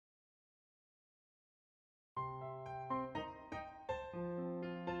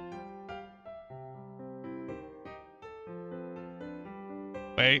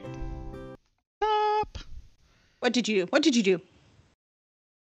Wait. Stop. What did you do?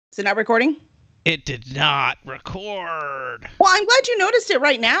 Is it not recording? It did not record. Well, I'm glad you noticed it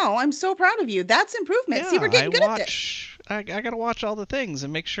right now. I'm so proud of you. That's improvement. Yeah, See, we're getting good at this. I gotta watch all the things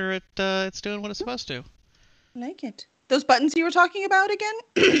and make sure it's doing what it's supposed to. I like it. Those buttons you were talking about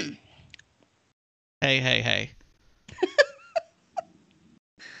again? Hey.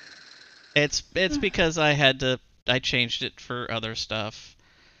 It's because I changed it for other stuff.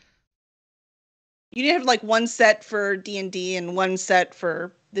 You didn't have like one set for D&D and one set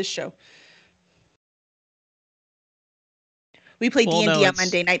for this show. We play D&D on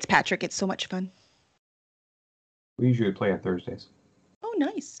Monday nights, Patrick. It's so much fun. We usually play on Thursdays. Oh,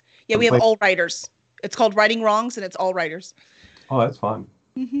 nice. Yeah, we have all writers. It's called Writing Wrongs, and it's all writers. Oh, that's fun.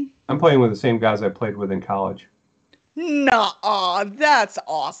 Mm-hmm. I'm playing with the same guys I played with in college. Nuh-uh, that's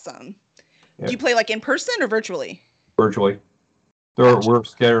awesome. Yep. Do you play like in person or virtually? Virtually. We're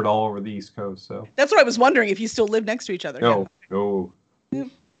scattered all over the East Coast, so. That's what I was wondering, if you still live next to each other. No. Yep.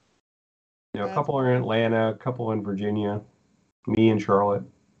 You know, a couple are in Atlanta, a couple in Virginia, me in Charlotte.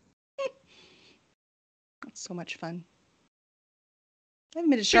 That's so much fun. I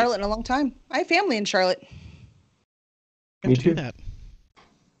haven't been to Charlotte in a long time. I have family in Charlotte. Me too. That.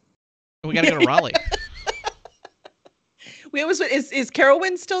 We gotta go to Raleigh. Is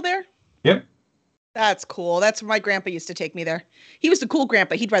Carowin still there? Yep. That's cool. That's where my grandpa used to take me there. He was the cool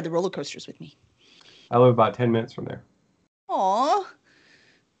grandpa. He'd ride the roller coasters with me. I live about 10 minutes from there. Aw. All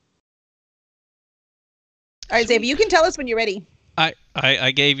right, Xavier, you can tell us when you're ready.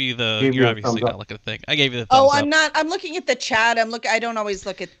 I gave you the. You're obviously not looking at the thing. I gave you the. Oh, I'm not. I'm looking at the chat. I don't always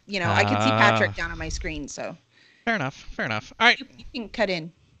look at. I can see Patrick down on my screen. So. Fair enough. All right. You can cut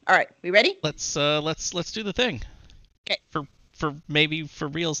in. All right, we ready? Let's do the thing. Okay. For maybe for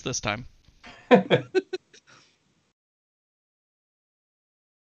reals this time.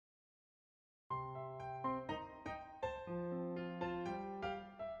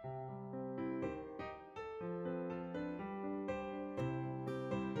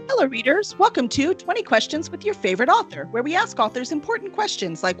 Hello, readers. Welcome to 20 Questions with Your Favorite Author, where we ask authors important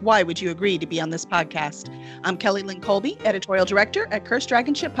questions like, why would you agree to be on this podcast? I'm Kelly Lynn Colby, Editorial Director at Cursed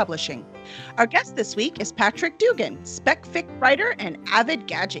Dragon Ship Publishing. Our guest this week is Patrick Dugan, spec fic writer and avid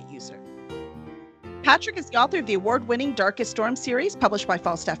gadget user. Patrick is the author of the award-winning Darkest Storm series, published by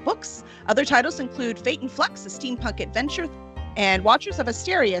Falstaff Books. Other titles include Fate and Flux, a steampunk adventure, and Watchers of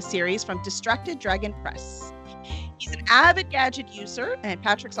Asteria series from Distracted Dragon Press. He's an avid gadget user, and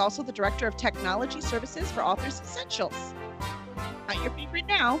Patrick's also the Director of Technology Services for Authors Essentials. Not your favorite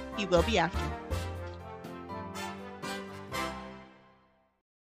now, he will be after.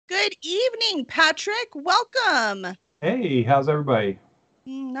 Good evening, Patrick. Welcome. Hey, how's everybody?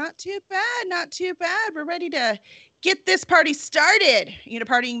 Not too bad. We're ready to get this party started. You in a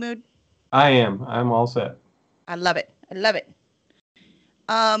partying mood? I am. I'm all set. I love it.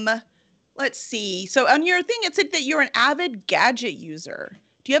 Let's see. So on your thing, it said that you're an avid gadget user.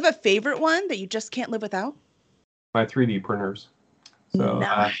 Do you have a favorite one that you just can't live without? My 3D printers. So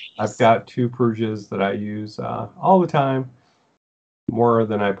nice. I've got 2 Prusias that I use all the time, more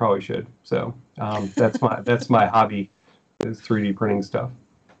than I probably should. So that's my hobby, is 3D printing stuff.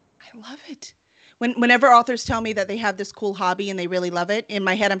 I love it. Whenever authors tell me that they have this cool hobby and they really love it, in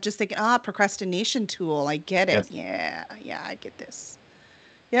my head I'm just thinking, procrastination tool. I get it. Yes. Yeah, I get this.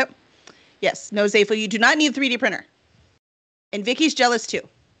 Yep. Yes. No, Zafo, you do not need a 3D printer. And Vicky's jealous too.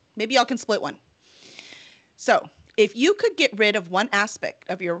 Maybe y'all can split one. So, if you could get rid of one aspect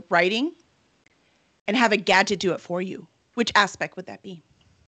of your writing and have a gadget do it for you, which aspect would that be?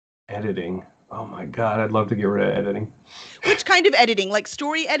 Editing. Oh my God, I'd love to get rid of editing. Which kind of editing? Like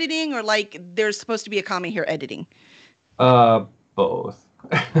story editing, or like there's supposed to be a comma here editing? Both.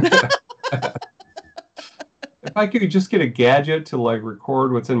 If I could just get a gadget to like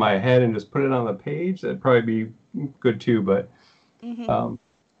record what's in my head and just put it on the page, that'd probably be good too. But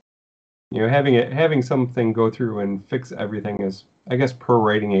having something go through and fix everything is, I guess, per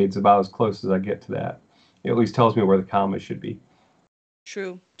writing aids about as close as I get to that. It at least tells me where the commas should be.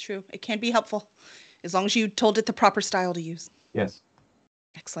 True. It can be helpful as long as you told it the proper style to use. Yes.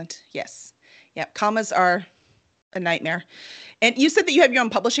 Excellent. Yes. Yeah. Commas are a nightmare. And you said that you have your own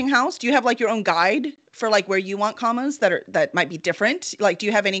publishing house. Do you have like your own guide for like where you want commas that might be different? Like, do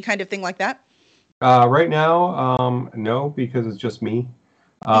you have any kind of thing like that? Right now, no, because it's just me.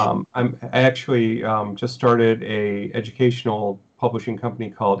 I actually just started a educational publishing company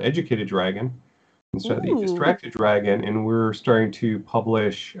called Educated Dragon instead of the Distracted Dragon, and we're starting to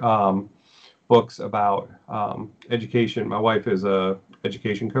publish books about education. My wife is a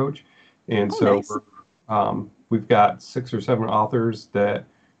education coach, and so nice. We're we've got 6 or 7 authors that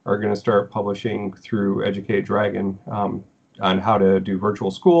are going to start publishing through Educated Dragon on how to do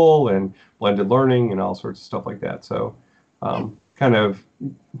virtual school and blended learning and all sorts of stuff like that. So kind of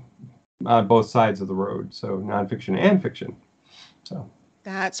on both sides of the road, so nonfiction and fiction. So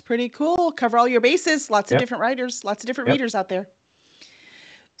that's pretty cool. Cover all your bases. Lots of different writers, lots of different readers out there.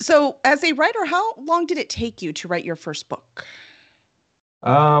 So as a writer, how long did it take you to write your first book?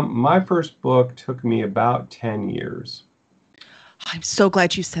 My first book took me about 10 years. I'm so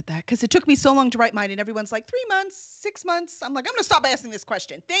glad you said that, because it took me so long to write mine, and everyone's like 3 months, 6 months. I'm like, I'm going to stop asking this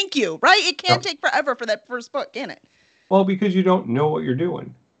question. Thank you. Right? It can't take forever for that first book, can it? Well, because you don't know what you're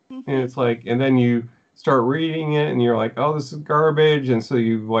doing. And it's like, and then you start reading it and you're like, oh, this is garbage. And so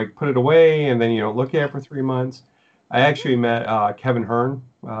you like put it away and then you don't look at it for 3 months. I actually met Kevin Hearn,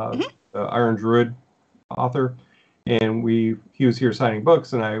 the Iron Druid author. And he was here signing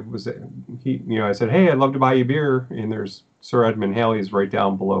books, and I said, hey, I'd love to buy you beer. And there's Sir Edmund Halley's right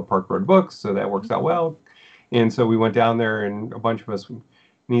down below Park Road Books, so that works out well. And so we went down there, and a bunch of us, and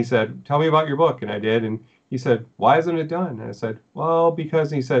he said, tell me about your book. And I did, and he said, why isn't it done? And I said, well, because,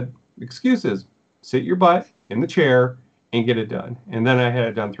 he said, excuses, sit your butt in the chair and get it done. And then I had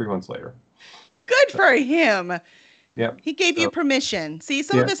it done 3 months later. Good for him. Yep. He gave you permission. See,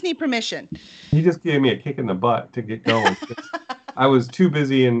 some of us need permission. He just gave me a kick in the butt to get going. I was too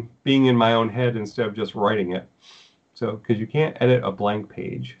busy in being in my own head instead of just writing it. So, because you can't edit a blank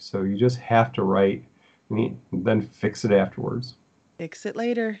page. So you just have to write and then fix it afterwards. Fix it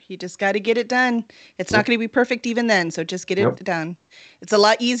later. You just got to get it done. It's not going to be perfect even then. So just get it done. It's a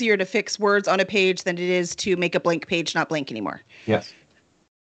lot easier to fix words on a page than it is to make a blank page not blank anymore. Yes.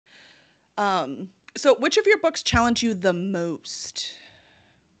 So which of your books challenge you the most?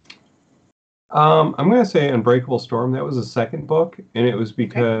 I'm going to say Unbreakable Storm. That was the second book, and it was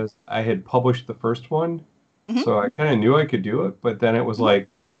because I had published the first one. So I kind of knew I could do it, but then it was like,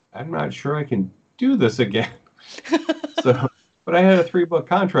 I'm not sure I can do this again. But I had a 3-book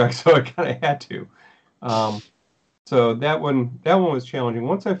contract, so I kind of had to. So that one was challenging.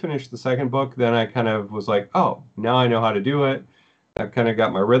 Once I finished the second book, then I kind of was like, oh, now I know how to do it. I've kind of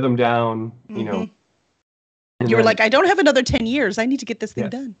got my rhythm down, you know. You were like, I don't have another 10 years. I need to get this thing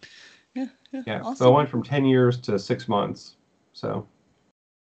done. Yeah. Awesome. So I went from 10 years to 6 months. So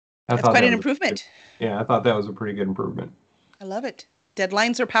that's quite an improvement. I thought that was a pretty good improvement. I love it.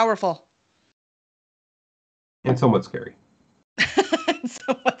 Deadlines are powerful. And somewhat scary.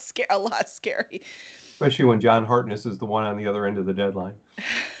 Somewhat scary. A lot scary. Especially when John Hartness is the one on the other end of the deadline.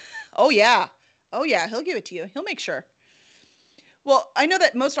 Oh, yeah. He'll give it to you. He'll make sure. Well, I know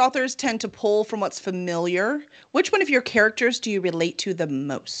that most authors tend to pull from what's familiar. Which one of your characters do you relate to the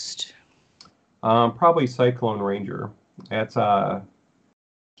most? Probably Cyclone Ranger. That's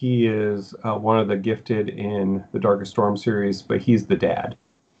he is one of the gifted in the Darkest Storm series, but he's the dad.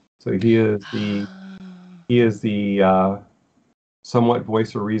 So he is the somewhat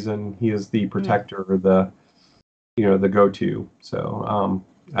voice of reason. He is the protector, the go-to. So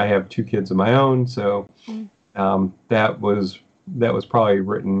I have 2 kids of my own, so that was probably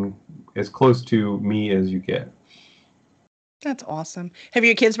written as close to me as you get. That's awesome. Have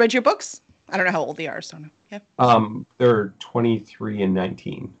your kids read your books? I don't know how old they are, so no. Yeah. They're 23 and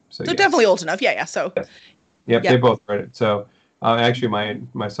 19. So yes. Definitely old enough. Yeah. So. Yes. Yep, they both read it. So actually,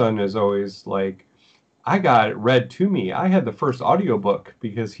 my son is always like, I got it read to me. I had the first audiobook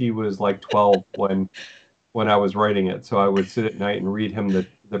because he was like 12 when I was writing it. So I would sit at night and read him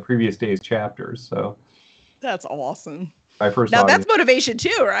the previous day's chapters. So. That's awesome. My first now that's motivation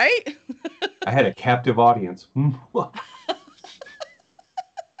too, right? I had a captive audience.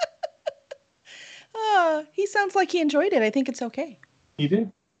 He sounds like he enjoyed it. I think it's okay. He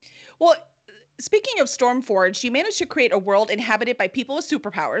did. Well, speaking of Stormforged, you managed to create a world inhabited by people with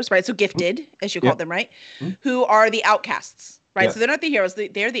superpowers, right? So gifted, as you called them, right? Who are the outcasts, right? Yes. So they're not the heroes,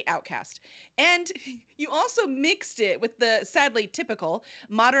 they're the outcast. And you also mixed it with the sadly typical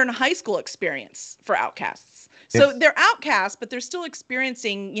modern high school experience for outcasts. So they're outcasts, but they're still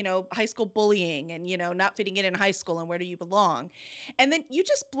experiencing, high school bullying and, not fitting in high school and where do you belong. And then you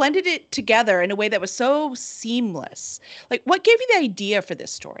just blended it together in a way that was so seamless. Like, what gave you the idea for this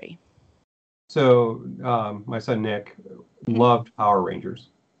story? So my son, Nick, loved Power Rangers.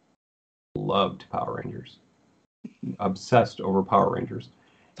 Obsessed over Power Rangers.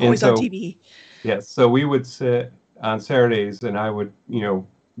 It's always on TV. Yes. So we would sit on Saturdays and I would,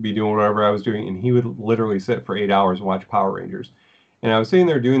 be doing whatever I was doing, and he would literally sit for 8 hours and watch Power Rangers. And I was sitting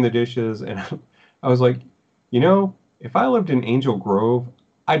there doing the dishes, and I was like, if I lived in Angel Grove,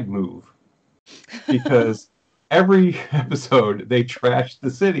 I'd move. Because every episode, they trashed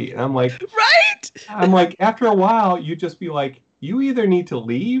the city. And I'm like, right? I'm like, after a while, you just be like, you either need to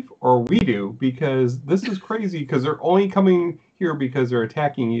leave or we do, because this is crazy, because they're only coming here because they're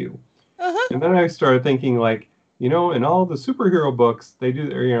attacking you. Uh-huh. And then I started thinking, like, in all the superhero books, they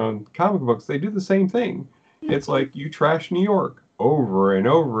do, or, comic books, they do the same thing. It's like, you trash New York over and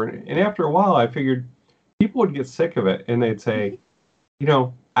over. And after a while, I figured people would get sick of it and they'd say,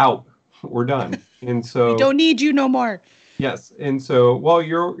 out, we're done. And so We don't need you no more. yes, and so, well,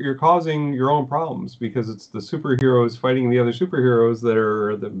 you're causing your own problems, because it's the superheroes fighting the other superheroes that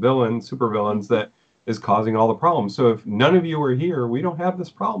are the villains, supervillains, that is causing all the problems. So if none of you are here, we don't have this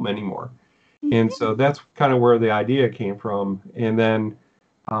problem anymore. And so that's kind of where the idea came from. And then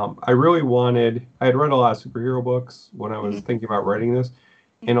I had read a lot of superhero books when I was thinking about writing this,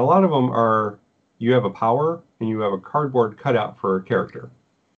 and a lot of them are, you have a power and you have a cardboard cutout for a character.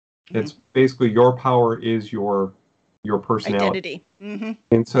 It's basically your power is your personality. Identity.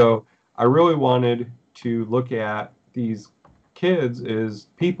 And so I really wanted to look at these kids as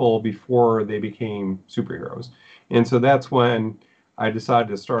people before they became superheroes. And so that's when I decided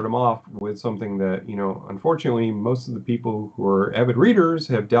to start them off with something that, unfortunately, most of the people who are avid readers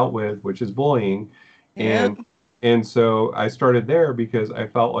have dealt with, which is bullying. Yep. And so I started there because I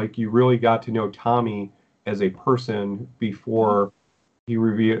felt like you really got to know Tommy as a person before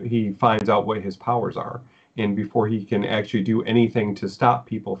he finds out what his powers are, and before he can actually do anything to stop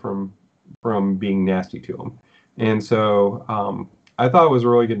people from being nasty to him. And so I thought it was a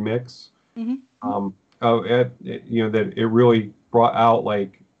really good mix. That it really brought out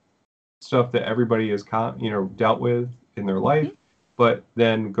like stuff that everybody has dealt with in their life, but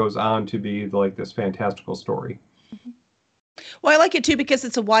then goes on to be like this fantastical story. Well, I like it too because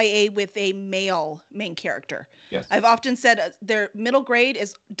it's a YA with a male main character. Yes. I've often said their middle grade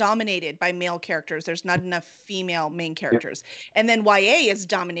is dominated by male characters. There's not enough female main characters. And then YA is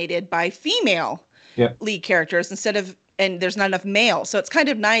dominated by female lead characters and there's not enough male. So it's kind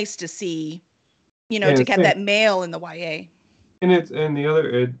of nice to see, to get that male in the YA.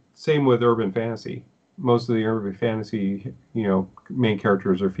 And same with urban fantasy. Most of the urban fantasy, main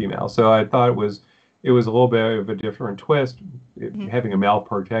characters are female. So I thought it was a little bit of a different twist. Having a male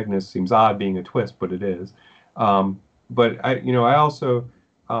protagonist seems odd being a twist, but it is. But I also,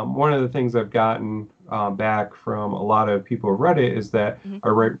 one of the things I've gotten back from a lot of people who read it is that I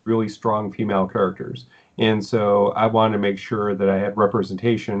write really strong female characters. And so I wanted to make sure that I had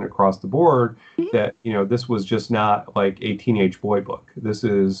representation across the board, that, this was just not like a teenage boy book. This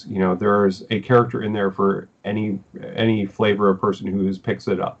is, there's a character in there for any flavor of person who picks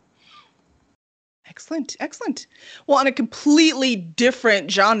it up. Excellent, excellent. Well, on a completely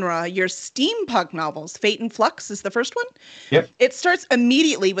different genre, your steampunk novels, Fate and Flux is the first one. Yep. It starts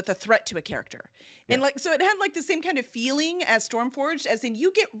immediately with a threat to a character. Yep. And so it had like the same kind of feeling as Stormforged, as in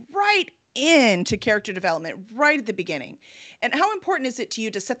you get right into character development right at the beginning. And how important is it to you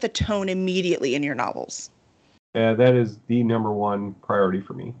to set the tone immediately in your novels? That is the number one priority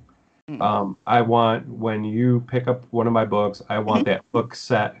for me. I want, when you pick up one of my books, I want that book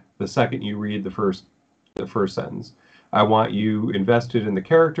set the second you read the first sentence. I want you invested in the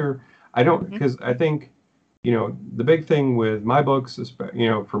character. I don't, because I think, the big thing with my books,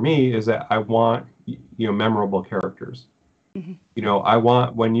 for me, is that I want, memorable characters. I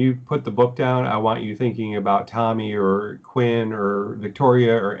want, when you put the book down, I want you thinking about Tommy or Quinn or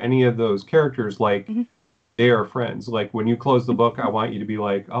Victoria or any of those characters like they are friends. Like when you close the book, I want you to be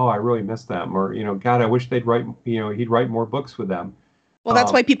like, oh, I really miss them, or God, I wish they'd write, he'd write more books with them. Well,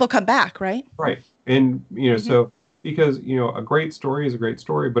 that's why people come back, right? Right. And, so because, a great story is a great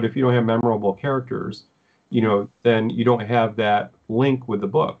story, but if you don't have memorable characters, then you don't have that link with the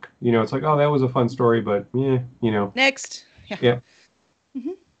book. It's like, oh, that was a fun story, but Next. Yeah.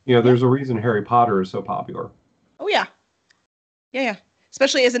 There's a reason Harry Potter is so popular. Oh, yeah. Yeah.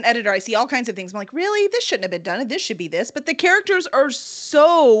 Especially as an editor, I see all kinds of things. I'm like, really? This shouldn't have been done. This should be this. But the characters are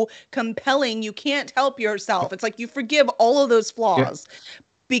so compelling, you can't help yourself. It's like you forgive all of those flaws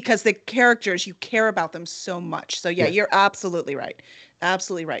because the characters, you care about them so much. So, you're absolutely right.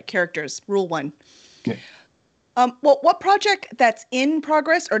 Absolutely right. Characters, rule one. Yeah. Well, what project that's in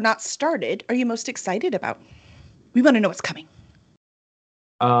progress or not started are you most excited about? We want to know what's coming.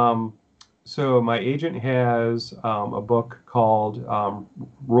 So my agent has a book called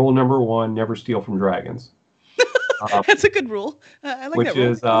Rule Number 1: Never Steal from Dragons. That's a good rule. I like that rule.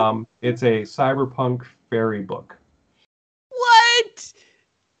 Which is it's a cyberpunk fairy book. What?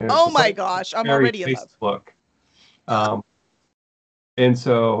 Oh my gosh, I'm already in love. Book. And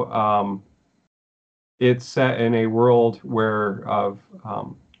so it's set in a world where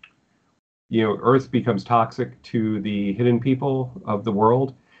Earth becomes toxic to the hidden people of the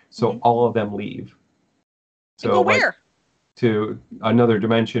world. So all of them leave. So go where? To another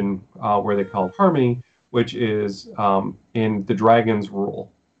dimension where they call Harmony, which is in the dragons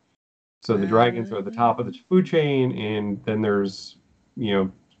rule. So the dragons are at the top of the food chain, and then there's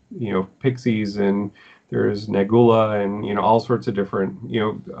pixies, and there's Nagula, and all sorts of different.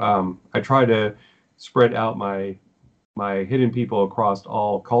 I try to spread out my hidden people across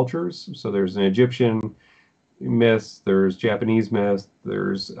all cultures. So there's an Egyptian myths, there's Japanese myths,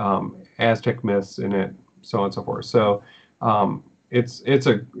 there's Aztec myths in it, so on and so forth. So it's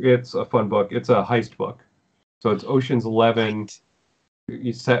a fun book. It's a heist book. So it's Ocean's 11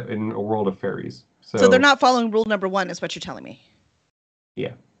 set in a world of fairies. So they're not following rule number 1, is what you're telling me.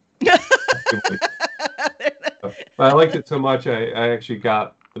 Yeah. But I liked it so much, I actually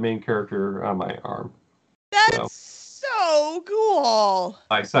got the main character on my arm. That's so cool.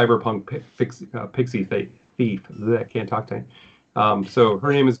 My cyberpunk pixie thief. I can't talk to him. So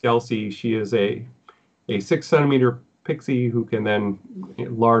her name is Gelsey. She is a 6 centimeter pixie who can then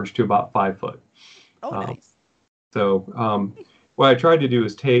enlarge to about 5 foot. Oh, nice. So what I tried to do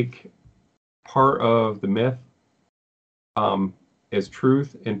is take part of the myth as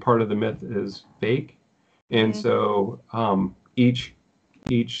truth, and part of the myth is fake. And so each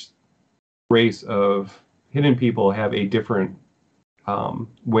race of hidden people have a different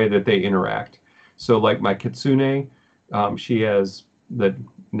way that they interact. So like my Kitsune, she has the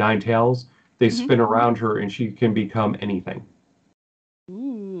 9 tails. They spin around her, and she can become anything.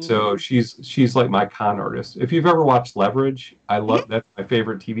 Ooh. So she's like my con artist. If you've ever watched Leverage, I love that's my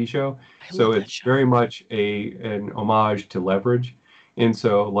favorite TV show. So it's very much an homage to Leverage. And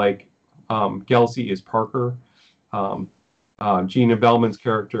so like Gelsey is Parker. Gina Bellman's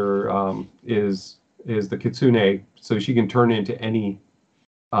character is the Kitsune, so she can turn into any.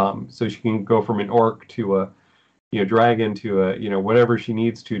 So she can go from an orc to a dragon to a whatever she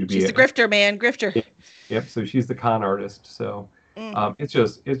needs to be. She's a grifter, man, grifter. Yep. So she's the con artist. So it's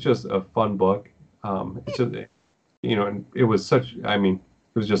just a fun book. It's just, and it was such. I mean,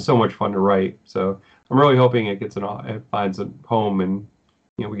 it was just so much fun to write. So I'm really hoping it finds a home, and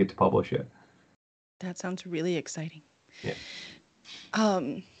we get to publish it. That sounds really exciting. Yeah.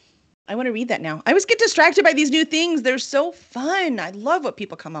 I want to read that now. I always get distracted by these new things. They're so fun. I love what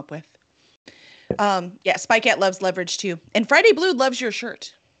people come up with. Spike Cat loves Leverage too. And Friday Blue loves your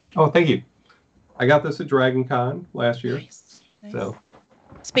shirt. Oh, thank you. I got this at Dragon Con last year. Nice. So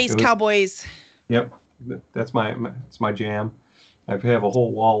Space Cowboys. Yep. That's my jam. I have a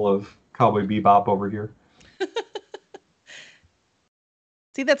whole wall of Cowboy Bebop over here.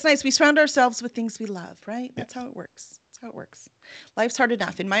 See, that's nice. We surround ourselves with things we love, right? That's how it works. That's how it works. Life's hard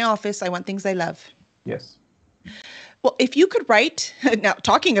enough. In my office, I want things I love. Yes. Well, if you could write, now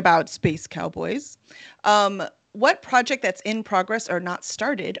talking about Space Cowboys, what project that's in progress or not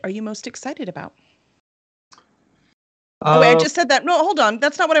started are you most excited about? Wait, I just said that. No, hold on.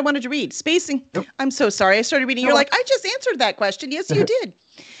 That's not what I wanted to read. Spacing. Nope. I'm so sorry. I started reading. You're like, I just answered that question. Yes, you did.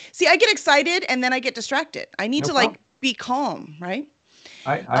 See, I get excited and then I get distracted. I need to be calm, right?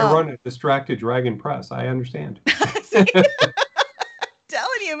 I run a distracted dragon press. I understand.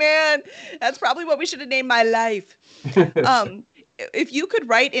 Telling you, man, that's probably what we should have named my life. If you could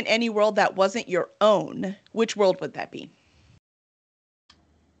write in any world that wasn't your own, which world would that be?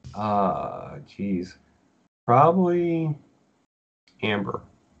 Geez. Probably Amber.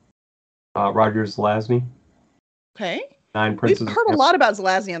 Roger Zelazny. Okay. 9 Princes. We've heard a lot about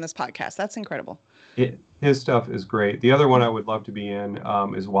Zelazny on this podcast. That's incredible. His stuff is great. The other one I would love to be in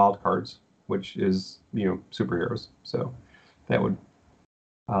is Wild Cards, which is superheroes. So that would.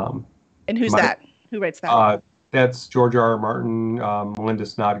 And who's that? Who writes that? That's George R. R. Martin, Melinda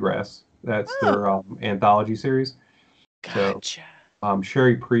Snodgrass. That's their anthology series. Gotcha. So,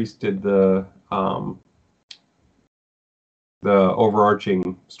 Sherry Priest did the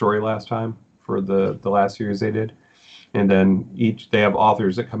overarching story last time for the last series they did. And then they have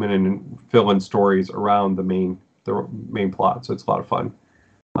authors that come in and fill in stories around the main plot. So it's a lot of fun.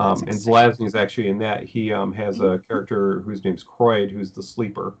 And Zelazny is actually in that. He has a character whose name's Croyd, who's the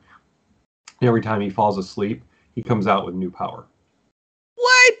sleeper. And every time he falls asleep, he comes out with new power.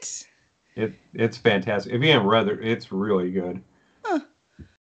 What? It's fantastic. If you haven't read it, it's really good. Huh.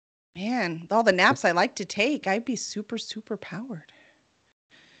 Man, with all the naps I like to take, I'd be super, super powered.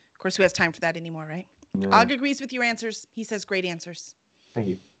 Of course, who has time for that anymore, right? No. Og agrees with your answers. He says great answers. Thank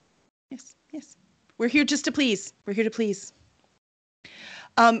you. Yes. We're here just to please. We're here to please.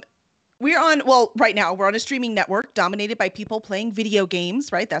 Right now, we're on a streaming network dominated by people playing video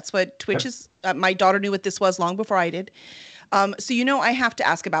games, right? That's what Twitch is. My daughter knew what this was long before I did. So I have to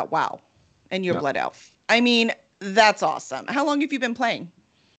ask about WoW and your Blood Elf. I mean, that's awesome. How long have you been playing?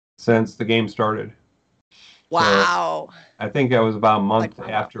 since the game started. Wow. So I think I was about a month Like,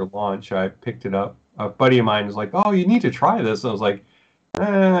 wow. after launch. I picked it up. A buddy of mine was like, "Oh, you need to try this." And I was like,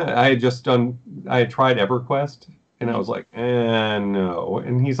 I had tried EverQuest, and I was like, no.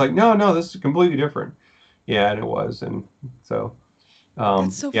 And he's like, no, this is completely different. Yeah, and it was. And so,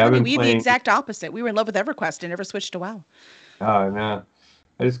 That's so yeah, I've funny. been We had the playing. exact opposite. We were in love with EverQuest and never switched to WoW. No,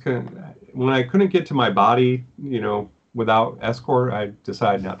 I just couldn't. When I couldn't get to my body, without Escort, I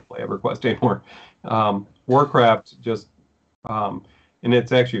decided not to play EverQuest anymore. Warcraft just, and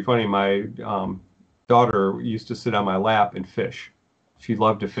it's actually funny. My daughter used to sit on my lap and fish. She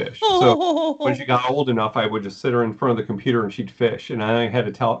loved to fish. So when she got old enough, I would just sit her in front of the computer and she'd fish. And I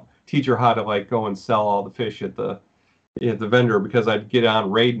had to teach her how to like go and sell all the fish at the vendor, because I'd get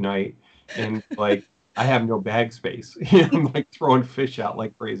on raid night and like I have no bag space. I'm like throwing fish out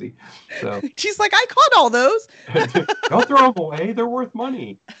like crazy. So she's like, I caught all those. Don't throw them away. They're worth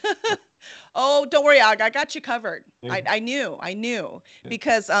money. Oh, don't worry, Og. I got you covered. Yeah. I knew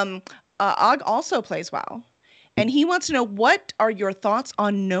because Og also plays WoW, and he wants to know, what are your thoughts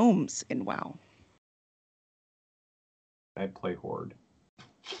on gnomes in WoW? I play Horde.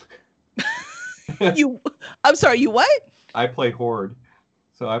 I'm sorry, you what? I play Horde.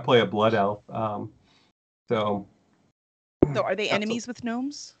 So I play a blood elf. So are they enemies with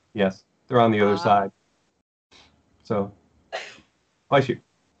gnomes? Yes, they're on the other side. So, bless you.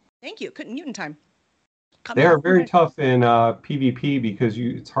 Thank you. Couldn't mutant time. They are very tough in PvP because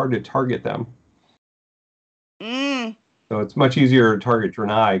it's hard to target them. So it's much easier to target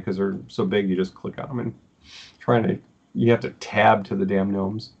Draenei because they're so big. You just click on them and you have to tab to the damn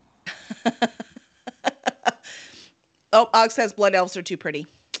gnomes. Oh, Og says blood elves are too pretty.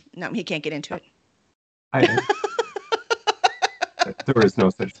 No, he can't get into it. There is no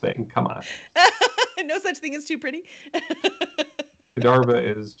such thing. Come on. No such thing as too pretty. Gandharva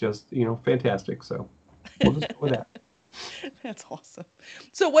is just, fantastic. So we'll just go with that. That's awesome.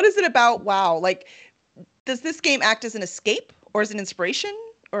 So what is it about WoW? Like, does this game act as an escape or as an inspiration,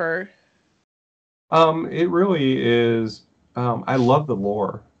 or? It really is. I love the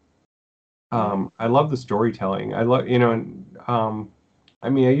lore. I love the storytelling. I love, I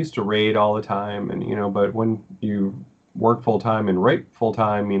used to raid all the time, and but when you work full time and write full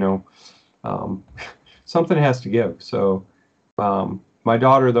time, something has to give. So, my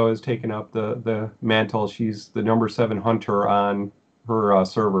daughter though has taken up the mantle. She's the number 7 hunter on her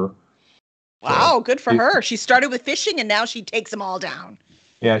server. Wow, good for her. She started with fishing and now she takes them all down.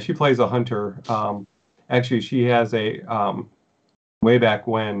 Yeah, she plays a hunter. Actually, she has a way back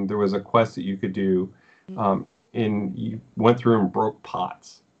when there was a quest that you could do, and you went through and broke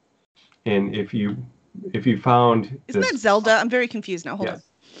pots. And if you found Isn't that Zelda? I'm very confused now. Hold on.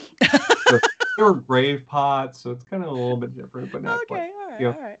 So there were grave pots, so it's kind of a little bit different, but not quite.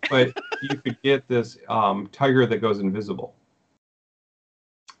 All right. But you could get this tiger that goes invisible.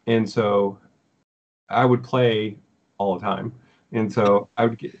 And so I would play all the time. And so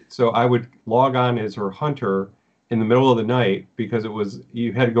I would log on as her hunter in the middle of the night, because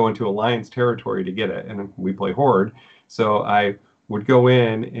you had to go into Alliance territory to get it, and we play Horde. So I would go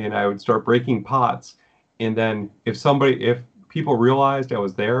in and I would start breaking pots, and then if people realized I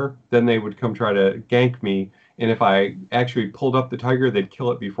was there, then they would come try to gank me, and if I actually pulled up the tiger, they'd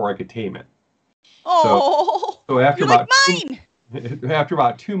kill it before I could tame it. Oh, so after you're about like mine. After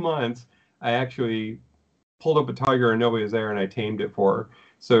about 2 months, I actually pulled up a tiger and nobody was there, and I tamed it for her.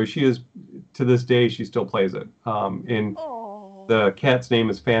 So she is, to this day, she still plays it. The cat's name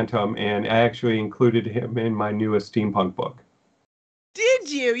is Phantom, and I actually included him in my newest steampunk book.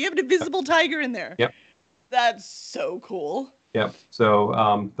 Did you? You have an invisible tiger in there. Yep. That's so cool. Yep.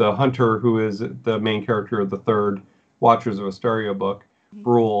 So the hunter, who is the main character of the third Watchers of Asteria book,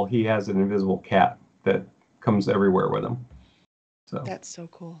 Brule, he has an invisible cat that comes everywhere with him. So that's so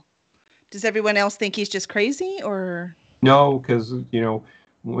cool. Does everyone else think he's just crazy, or? No, because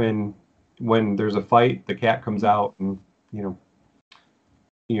when there's a fight, the cat comes out, and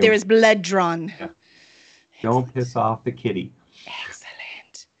there is blood drawn. Yeah. Don't piss off the kitty.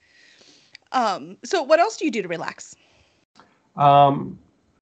 Excellent. So what else do you do to relax? I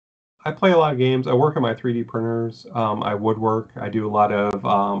play a lot of games. I work on my 3D printers. I woodwork. I do a lot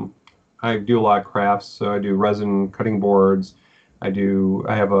of crafts. So I do resin cutting boards. I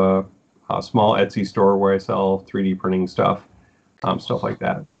have a small Etsy store where I sell 3D printing stuff, stuff like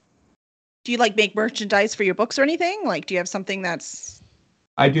that. Do you make merchandise for your books or anything? Do you have something that's?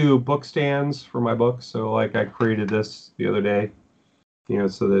 I do book stands for my books. So I created this the other day,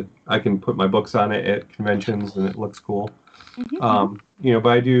 so that I can put my books on it at conventions and it looks cool. But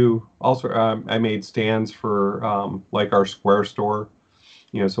I do also, I made stands for our Square store.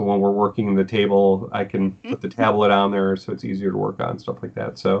 So when we're working the table, I can put the tablet on there so it's easier to work on, stuff like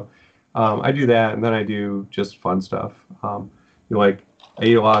that. So I do that, and then I do just fun stuff. Like I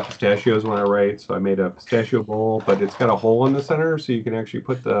eat a lot of pistachios when I write, so I made a pistachio bowl, but it's got a hole in the center, so you can actually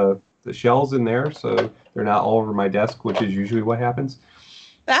put the shells in there, so they're not all over my desk, which is usually what happens.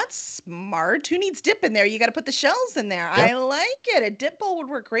 That's smart. Who needs dip in there? You got to put the shells in there. Yep. I like it. A dip bowl would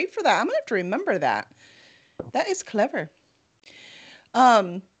work great for that. I'm gonna have to remember that. That is clever.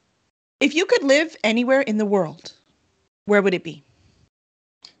 If you could live anywhere in the world, where would it be?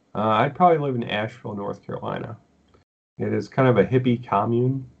 I'd probably live in Asheville, North Carolina. It is kind of a hippie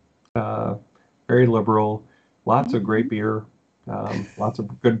commune, very liberal, lots of great beer, lots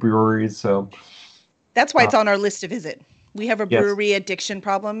of good breweries. So that's why it's on our list to visit. We have a brewery addiction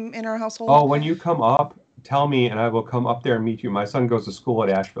problem in our household. Oh, when you come up, tell me, and I will come up there and meet you. My son goes to school at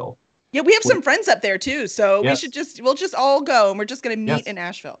Asheville. Yeah, we have some friends up there too, so we'll just all go, and we're just going to meet in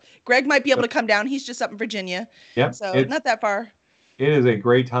Asheville. Greg might be able to come down. He's just up in Virginia. Yep. So not that far. It is a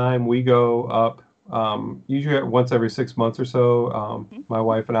great time. We go up usually once every 6 months or so. My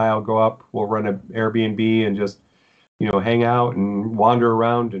wife and I will go up. We'll run an Airbnb and just, hang out and wander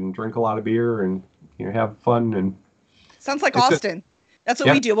around and drink a lot of beer and, have fun. And sounds like Austin. That's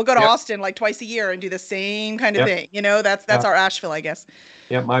what we do. We'll go to Austin like twice a year and do the same kind of thing. That's our Asheville, I guess.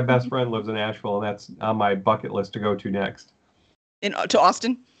 Yeah, my best friend lives in Asheville, and that's on my bucket list to go to next. To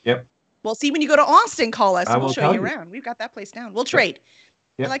Austin? Yep. Well, see, when you go to Austin, call us, and we'll show you around. We've got that place down. We'll trade.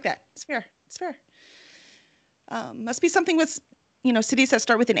 Yep. I like that. It's fair. It's fair. Must be something with, cities that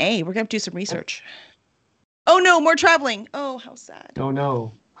start with an A. We're going to have to do some research. Oh, no, more traveling. Oh, how sad. Oh,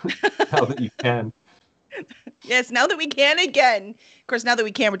 no. Now that you can. Yes, now that we can again. Of course, now that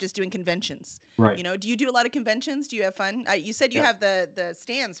we can, we're just doing conventions. Right. Do you do a lot of conventions? Do you have fun? You said you have the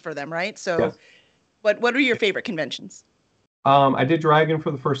stands for them, right? So what are your favorite conventions? I did Dragon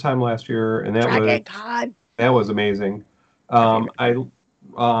for the first time last year, and that was amazing.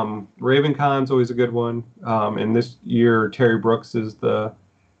 RavenCon's always a good one. And this year, Terry Brooks is the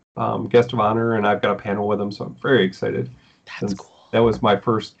guest of honor, and I've got a panel with him, so I'm very excited. That's cool. That was my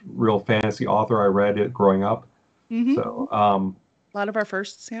first real fantasy author I read it growing up. Mm-hmm. So a lot of our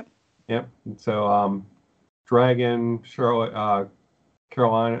firsts, yep. Yep. So Dragon, Charlotte,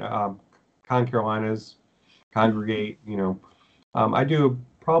 Carolina, Carolinas, Congregate. I do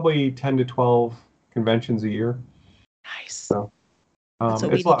probably 10 to 12 conventions a year. Nice. So it's a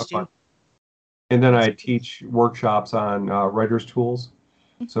lot of fun. And then I teach workshops on writer's tools.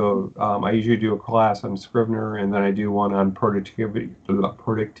 So I usually do a class on Scrivener, and then I do one on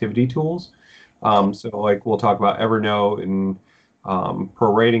productivity tools. So like we'll talk about Evernote and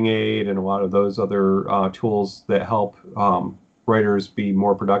Pro Rating Aid and a lot of those other tools that help writers be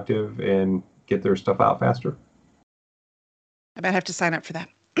more productive and get their stuff out faster. I might have to sign up for that.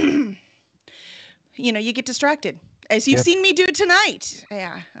 You get distracted, as you've seen me do tonight.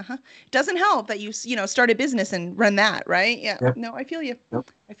 Yeah. It doesn't help that you start a business and run that, right? Yeah. Yep. No, I feel you. Yep.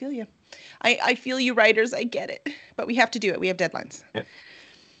 I feel you. I feel you, writers. I get it. But we have to do it. We have deadlines. Yep.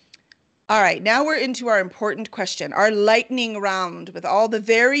 All right. Now we're into our important question, our lightning round with all the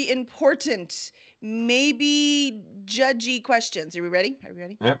very important, maybe judgy questions. Are we ready?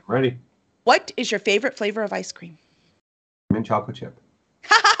 Yep, ready. What is your favorite flavor of ice cream? Mint chocolate chip.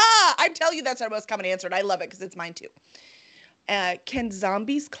 I tell you, that's our most common answer, and I love it because it's mine too. Can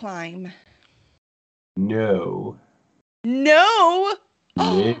zombies climb? No. No?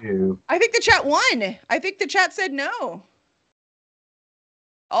 No. I think the chat won. I think the chat said no.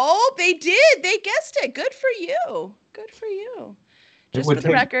 Oh, they did. They guessed it. Good for you. Good for you. Just for the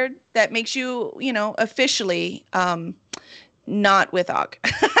record, that makes you, officially not with Og.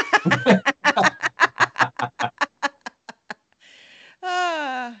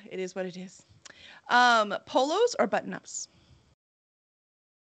 It is what it is. Polos or button-ups?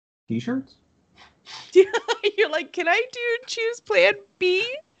 T-shirts? You're like, can I choose plan B?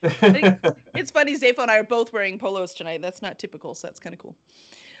 It's funny, Zafo and I are both wearing polos tonight. That's not typical, so that's kind of cool.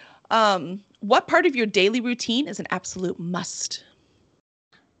 What part of your daily routine is an absolute must?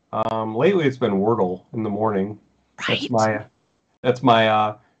 Lately it's been Wordle in the morning. Right. That's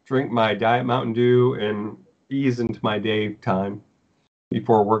my drink my Diet Mountain Dew and ease into my day time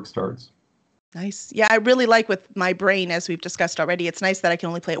before work starts. Nice. Yeah, I really like with my brain, as we've discussed already, it's nice that I can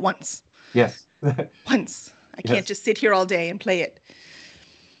only play it once. Yes. Once. I can't just sit here all day and play it.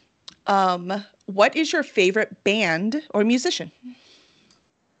 What is your favorite band or musician?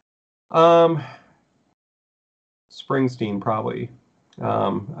 Springsteen, probably.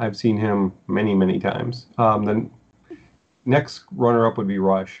 I've seen him many, many times. The next runner-up would be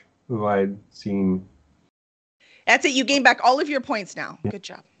Rush, who I'd seen. That's it. You gain back all of your points now. Good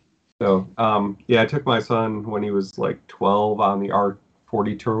job. So, I took my son when he was like 12 on the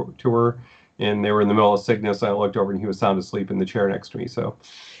R40 tour, and they were in the middle of Cygnus. I looked over and he was sound asleep in the chair next to me. So,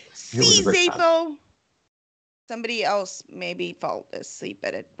 See, Zapho. Somebody else maybe fell asleep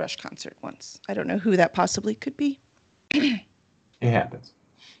at a Rush concert once. I don't know who that possibly could be. It happens.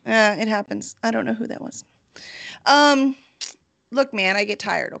 It happens. I don't know who that was. Look, man, I get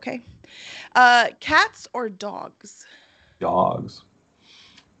tired, okay? Cats or dogs? Dogs.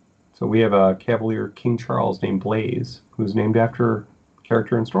 So we have a Cavalier King Charles named Blaze, who's named after a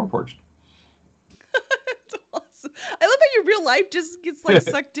character in Stormforged. That's awesome. I love how your real life just gets like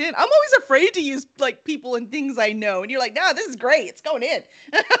sucked in. I'm always afraid to use like people and things I know. And you're like, no, this is great. It's going in.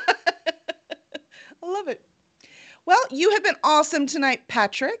 I love it. Well, you have been awesome tonight,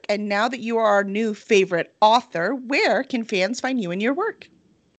 Patrick. And now that you are our new favorite author, where can fans find you and your work?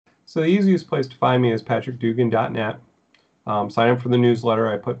 So the easiest place to find me is patrickdugan.net. Sign up for the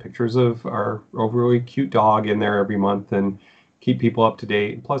newsletter. I put pictures of our overly cute dog in there every month and keep people up to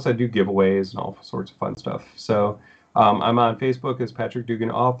date. Plus, I do giveaways and all sorts of fun stuff. So I'm on Facebook as Patrick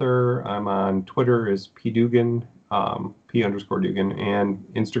Dugan Author. I'm on Twitter as pdugan, P_Dugan, and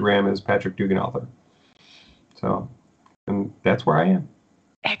Instagram as Patrick Dugan Author. So, and that's where I am.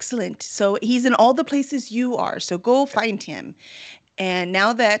 Excellent. So he's in all the places you are. So go find him. And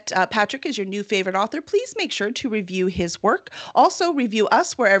now that Patrick is your new favorite author, please make sure to review his work. Also, review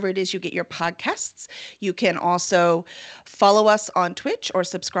us wherever it is you get your podcasts. You can also follow us on Twitch or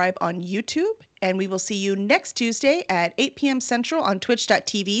subscribe on YouTube. And we will see you next Tuesday at 8 p.m. Central on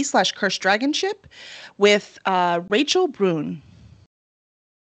twitch.tv/CursedDragonship with Rachel Brune.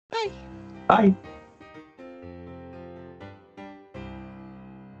 Bye. Bye.